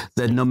wear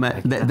that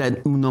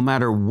no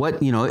matter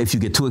what, you know, if you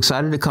get too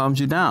excited, it calms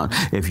you down.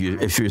 If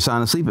you're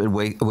sound asleep, it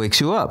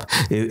wakes you up.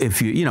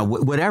 If you know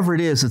whatever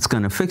it is, it's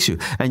going to fix you.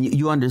 And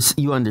you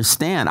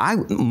understand.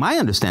 My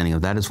understanding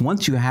of that is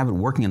once you have it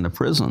working in the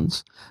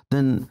prisons,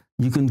 then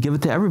you can give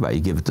it to everybody.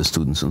 You give it to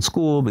students in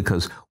school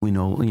because we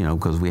know,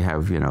 because we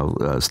have,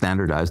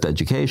 standardized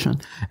education,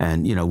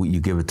 and, you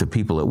give it to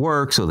people at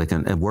work so they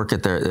can work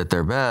at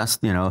their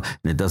best, and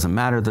it doesn't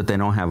matter that they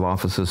don't have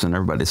offices and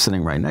everybody's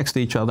sitting right next to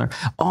each other.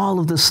 All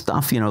of this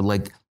stuff,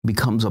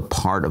 becomes a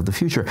part of the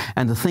future.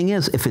 And the thing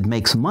is, if it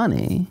makes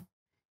money,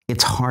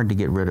 it's hard to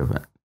get rid of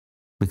it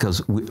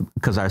because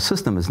our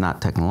system is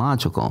not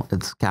technological,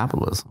 it's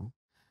capitalism.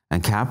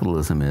 And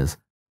capitalism is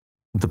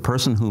the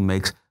person who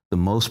makes the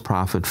most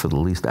profit for the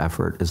least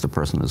effort is the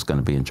person who's going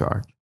to be in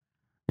charge,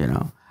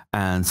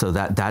 And so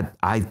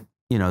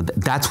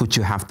that's what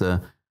you have to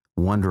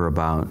wonder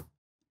about.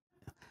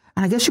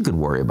 And I guess you could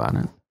worry about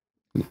it.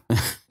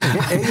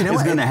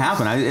 It's going to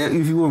happen.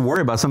 If you were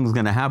worried about something's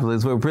going to happen,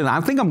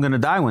 I think I'm going to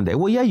die one day.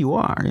 Well, yeah, you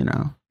are,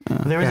 Yeah.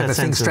 There was that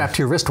thing strapped to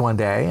your wrist one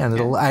day, and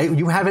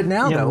you have it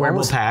now. Though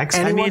wearable packs.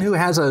 Anyone who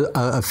has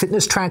a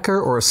fitness tracker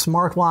or a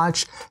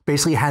smartwatch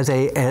basically has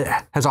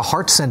a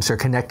heart sensor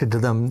connected to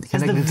them,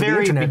 connected to the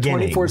internet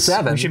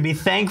 24/7. We should be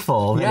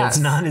thankful that it's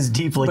not as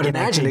deeply connected. But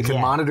imagine it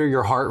can monitor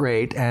your heart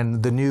rate,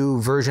 and the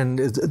new version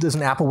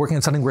isn't Apple working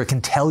on something where it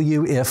can tell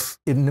you if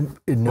it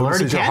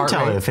notices your heart rate?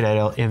 It already can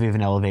tell you if you have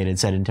an elevated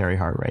sedentary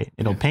heart rate.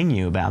 It'll ping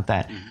you about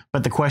that.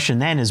 But the question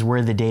then is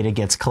where the data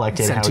gets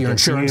collected, sent to your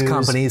insurance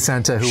company,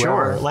 sent to whoever.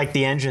 Sure, like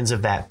the engines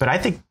of that. But I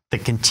think the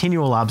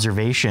continual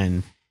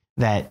observation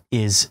that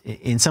is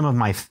in some of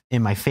my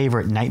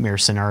favorite nightmare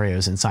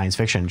scenarios in science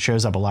fiction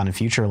shows up a lot in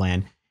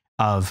Futureland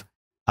of,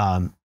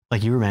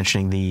 like you were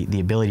mentioning, the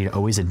ability to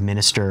always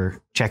administer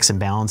checks and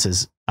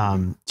balances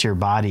to your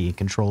body,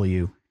 control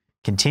you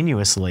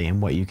continuously, and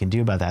what you can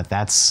do about that.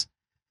 That's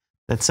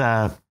it's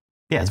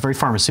very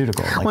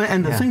pharmaceutical.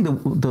 And the thing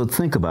to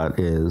think about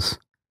is,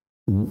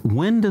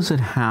 when does it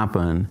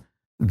happen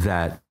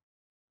that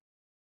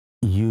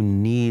you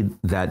need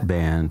that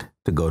band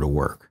to go to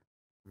work?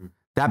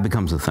 That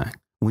becomes a thing.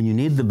 When you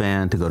need the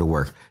band to go to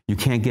work, you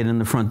can't get in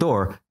the front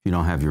door if you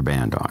don't have your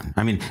band on.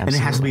 I mean, Absolutely. And it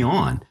has to be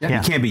on. Yeah.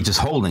 You can't be just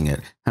holding it.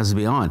 It has to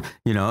be on,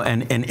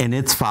 and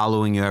it's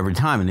following you every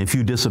time. And if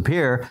you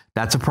disappear,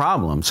 that's a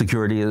problem.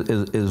 Security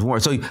is war.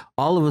 So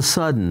all of a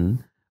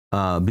sudden,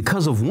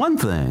 because of one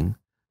thing,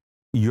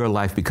 your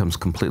life becomes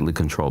completely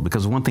controlled.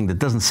 Because one thing that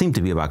doesn't seem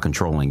to be about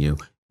controlling you,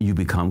 you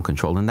become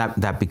controlled. And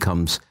that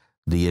becomes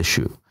the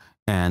issue.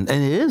 And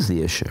it is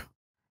the issue.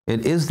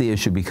 It is the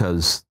issue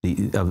because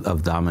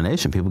of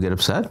domination. People get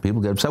upset.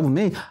 People get upset with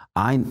me.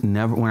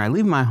 When I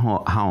leave my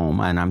home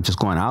and I'm just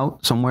going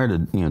out somewhere to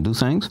do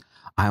things,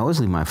 I always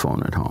leave my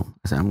phone at home.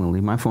 I say, I'm going to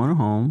leave my phone at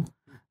home.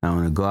 I'm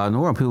going to go out in the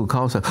world. People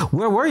call and say,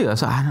 where were you? I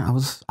said, I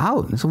was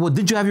out. They said, well,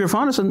 did you have your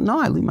phone? I said,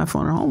 no, I leave my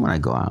phone at home when I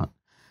go out.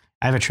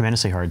 I have a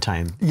tremendously hard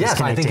time. Yes,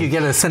 I think you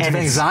get a sense of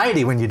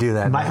anxiety when you do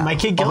that. My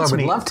kid guilts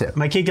me. Love to.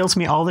 My kid guilts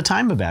me all the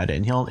time about it,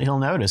 and he'll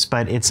notice.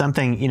 But it's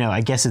something, I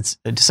guess it's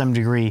to some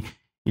degree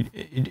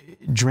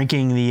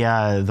drinking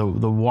the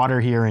water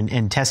here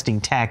and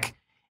testing tech,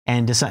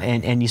 and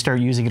you start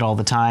using it all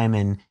the time,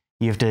 and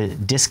you have to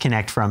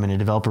disconnect from it and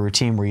develop a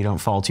routine where you don't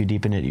fall too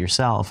deep in it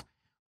yourself.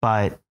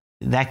 But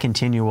that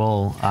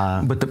continual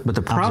but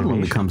the problem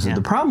becomes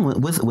the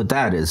problem with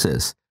that is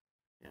this.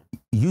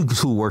 You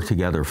two work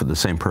together for the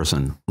same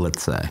person,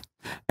 let's say,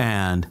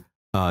 and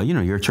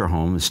you're at your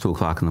home. It's 2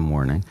 o'clock in the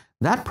morning.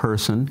 That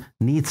person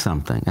needs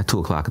something at 2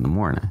 o'clock in the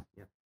morning.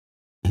 Yep.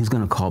 He's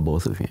going to call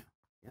both of you,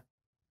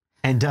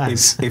 and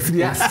does. If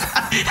yes,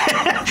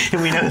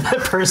 and we know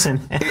that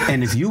person.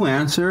 And if you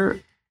answer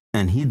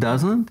and he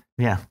doesn't,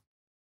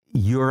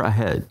 you're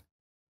ahead.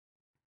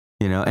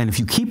 And if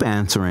you keep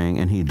answering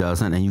and he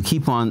doesn't, and you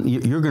keep on,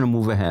 you're going to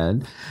move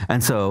ahead.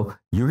 And so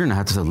you're going to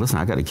have to say, listen,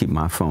 I got to keep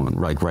my phone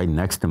right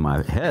next to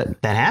my head.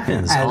 That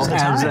happens all the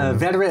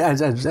time.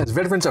 As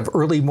veterans of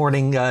early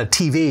morning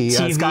TV,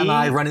 Scott and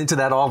I run into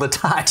that all the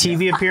time.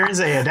 TV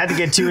appearance, I had to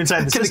get too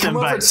inside the system. Can they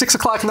come over at 6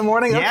 o'clock in the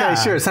morning? Yeah.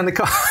 Okay, sure, send a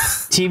call.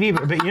 TV,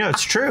 but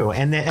it's true.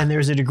 And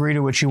there's a degree to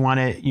which you want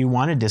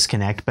to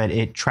disconnect, but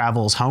it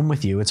travels home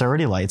with you. It's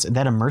already lights.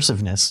 That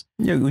immersiveness.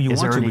 Yeah, you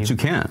want to, but you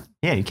can't.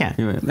 Yeah, you can.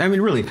 I mean,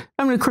 really.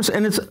 I mean, of course,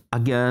 and it's,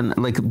 again,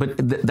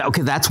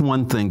 okay, that's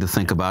one thing to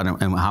think about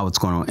and how it's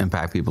going to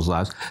impact people's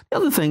lives. The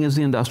other thing is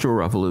the Industrial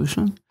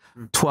Revolution.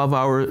 12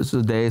 hours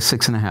a day,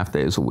 6.5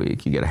 days a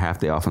week. You get a half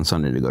day off on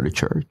Sunday to go to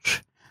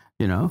church.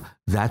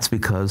 That's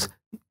because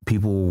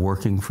people were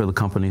working for the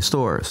company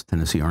stores.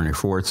 Tennessee Ernie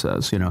Ford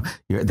says,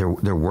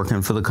 they're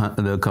working for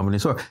the company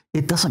store.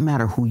 It doesn't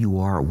matter who you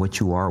are, what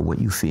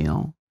you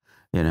feel,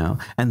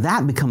 and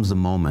that becomes the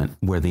moment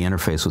where the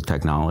interface with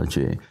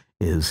technology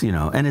is,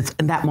 and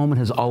that moment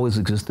has always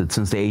existed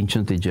since the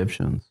ancient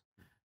Egyptians.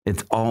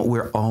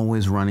 We're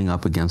always running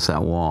up against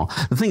that wall.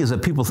 The thing is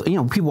that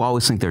people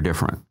always think they're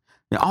different.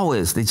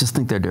 They just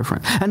think they're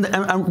different. And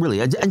really,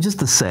 and just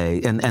to say,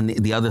 and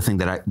the other thing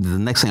the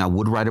next thing I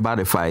would write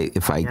about if I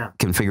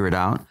can figure it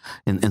out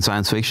in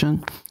science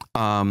fiction,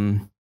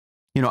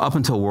 up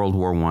until World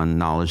War I,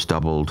 knowledge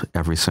doubled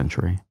every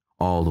century,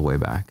 all the way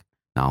back.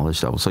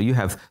 Knowledge doubled. So you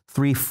have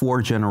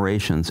 3-4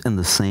 generations in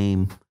the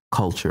same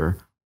culture,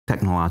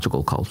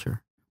 technological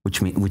culture,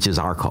 which is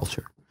our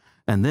culture.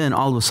 And then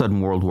all of a sudden,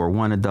 World War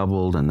I had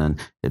doubled, and then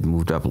it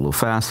moved up a little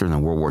faster, and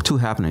then World War II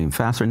happened even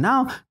faster.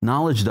 Now,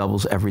 knowledge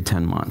doubles every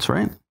 10 months,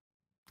 right?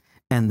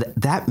 And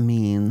that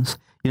means,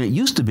 it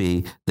used to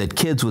be that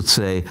kids would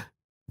say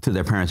to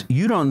their parents,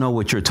 you don't know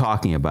what you're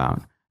talking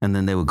about. And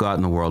then they would go out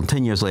in the world.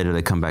 10 years later,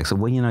 they come back and say,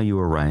 well, you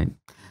were right.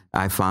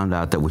 I found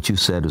out that what you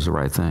said is the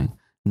right thing.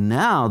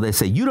 Now they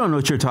say, you don't know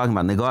what you're talking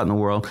about. And they go out in the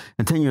world.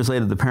 And 10 years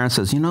later, the parent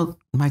says,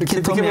 my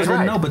kid told me I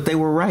didn't know, but they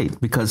were right,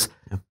 because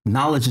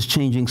knowledge is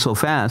changing so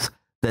fast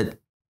that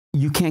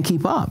you can't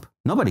keep up.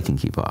 Nobody can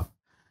keep up.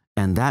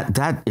 And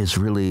that is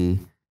really,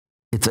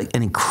 it's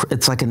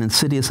like an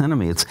insidious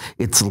enemy.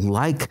 It's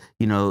like,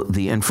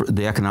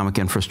 the economic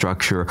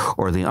infrastructure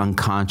or the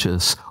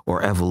unconscious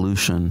or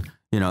evolution.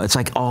 It's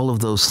like all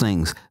of those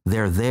things.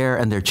 They're there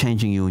and they're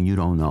changing you and you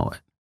don't know it.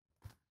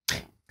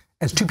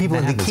 As two people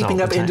in the keeping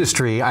up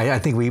industry, I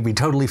think we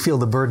totally feel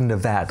the burden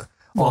of that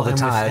all the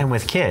time. And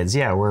with kids,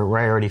 where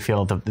I already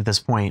feel at this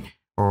point,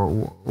 or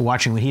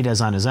watching what he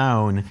does on his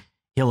own,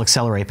 he'll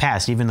accelerate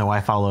past, even though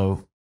I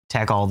follow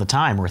tech all the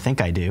time, or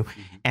think I do.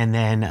 And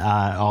then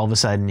all of a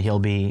sudden he'll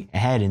be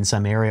ahead in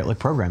some area, like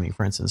programming,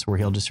 for instance, where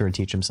he'll just sort of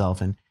teach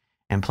himself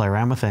and play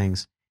around with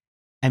things.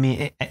 I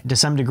mean, to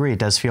some degree, it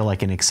does feel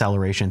like an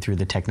acceleration through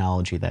the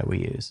technology that we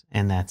use,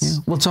 and that's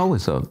well, it's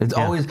always so.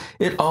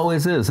 It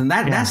always is, and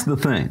that's the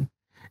thing.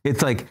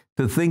 It's like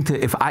the thing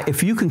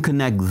if you can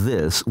connect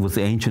this with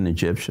the ancient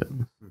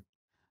Egyptians,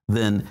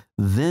 then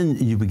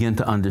you begin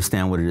to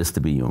understand what it is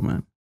to be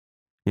human.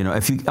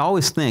 If you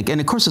always think,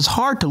 and of course, it's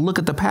hard to look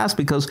at the past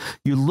because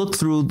you look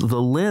through the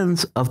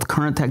lens of the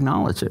current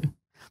technology,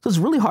 so it's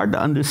really hard to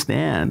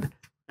understand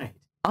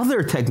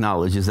other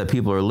technologies that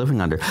people are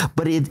living under,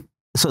 but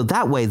so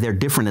that way, they're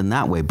different in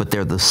that way, but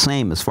they're the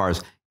same as far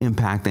as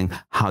impacting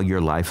how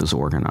your life is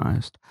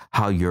organized,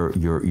 how your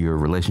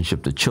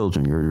relationship to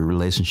children, your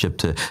relationship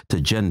to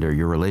gender,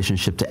 your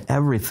relationship to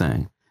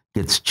everything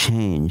gets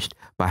changed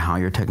by how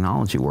your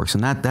technology works.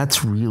 And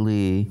that's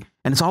really,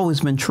 and it's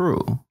always been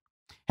true.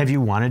 Have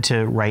you wanted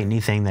to write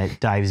anything that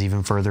dives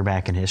even further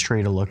back in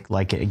history to look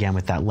like it again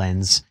with that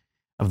lens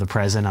of the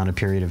present on a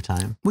period of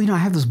time? Well, I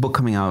have this book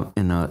coming out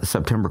in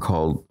September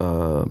called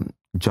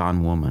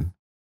John Woman.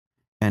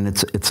 And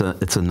it's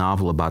a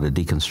novel about a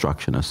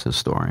deconstructionist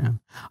historian.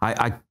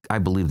 I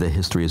believe that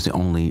history is the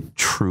only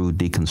true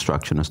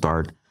deconstructionist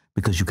art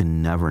because you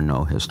can never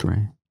know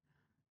history.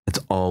 It's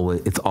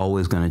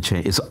always going to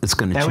change. It's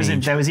going to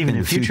change. That was even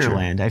in future.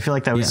 Futureland. I feel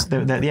like that was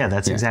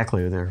that's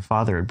exactly what their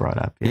father had brought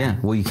up. Yeah.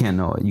 Well, you can't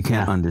know it. You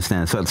can't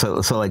understand.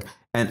 So like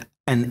and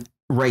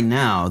right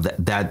now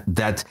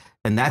that's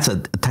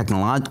a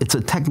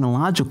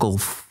technological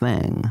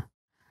thing,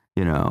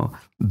 you know,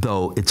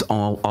 though it's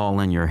all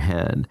in your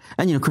head.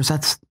 And you know, Chris,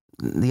 that's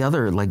the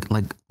other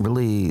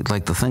really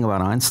the thing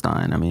about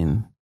Einstein. I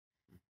mean,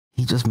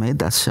 he just made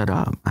that shit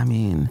up. I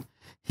mean,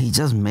 he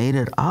just made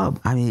it up.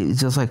 I mean, it's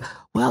just like,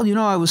 well, you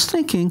know, I was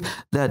thinking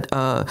that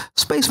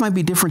space might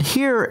be different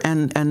here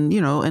and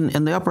you know,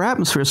 in the upper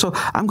atmosphere. So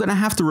I'm going to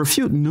have to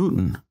refute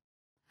Newton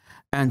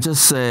and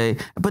just say,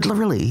 but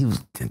really,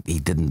 he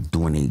didn't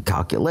do any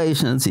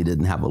calculations. He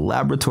didn't have a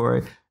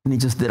laboratory, and he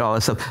just did all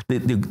that stuff. The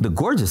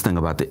gorgeous thing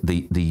about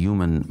the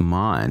human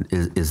mind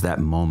is that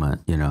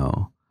moment, you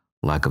know,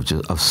 like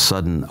of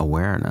sudden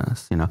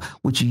awareness, you know,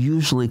 which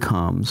usually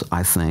comes,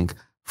 I think,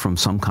 from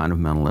some kind of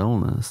mental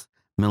illness.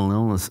 Mental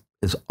illness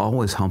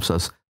always helps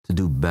us to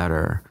do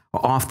better,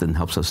 or often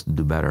helps us to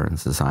do better in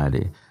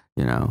society,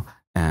 you know,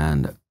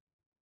 and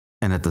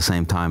at the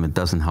same time, it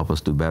doesn't help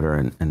us do better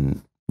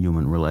in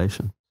human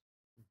relations.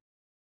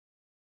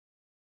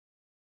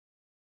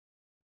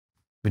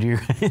 Do you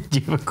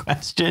have a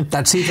question?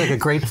 That seems like a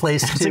great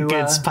place That's a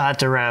good spot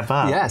to wrap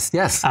up.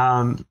 Yes.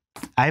 I'm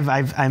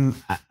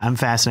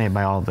fascinated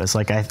by all of this.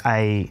 Like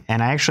I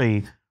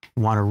actually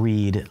want to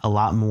read a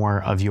lot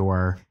more of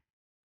your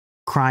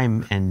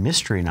crime and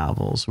mystery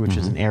novels, which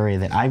is an area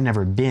that I've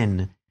never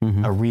been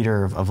a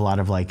reader of a lot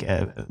of like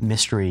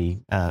mystery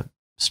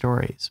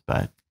stories,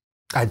 but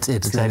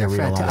it's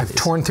I've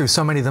torn through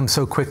so many of them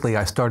so quickly.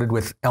 I started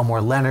with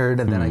Elmore Leonard,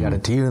 and then I got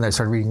into you, and I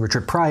started reading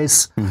Richard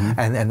Price,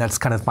 and that's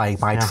kind of my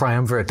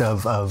triumvirate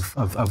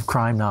of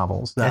crime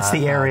novels. That's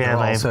the area.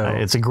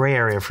 It's a gray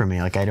area for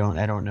me. Like I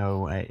don't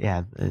know.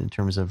 In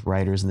terms of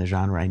writers in the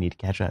genre, I need to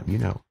catch up. You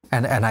know.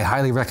 And I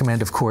highly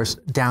recommend, of course,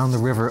 Down the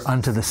River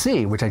Unto the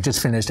Sea, which I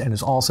just finished and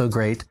is also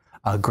great.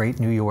 A great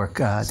New York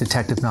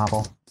detective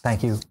novel.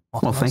 Thank you.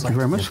 Well, thank you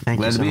very much.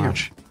 Thank you so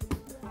much.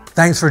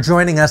 Thanks for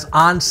joining us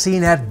on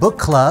CNET Book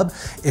Club.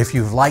 If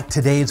you've liked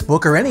today's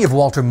book or any of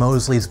Walter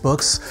Mosley's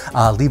books,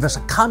 leave us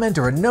a comment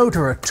or a note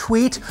or a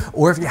tweet.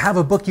 Or if you have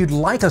a book you'd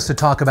like us to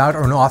talk about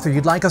or an author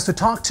you'd like us to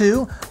talk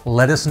to,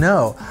 let us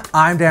know.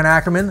 I'm Dan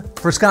Ackerman.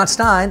 For Scott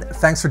Stein,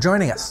 thanks for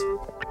joining us.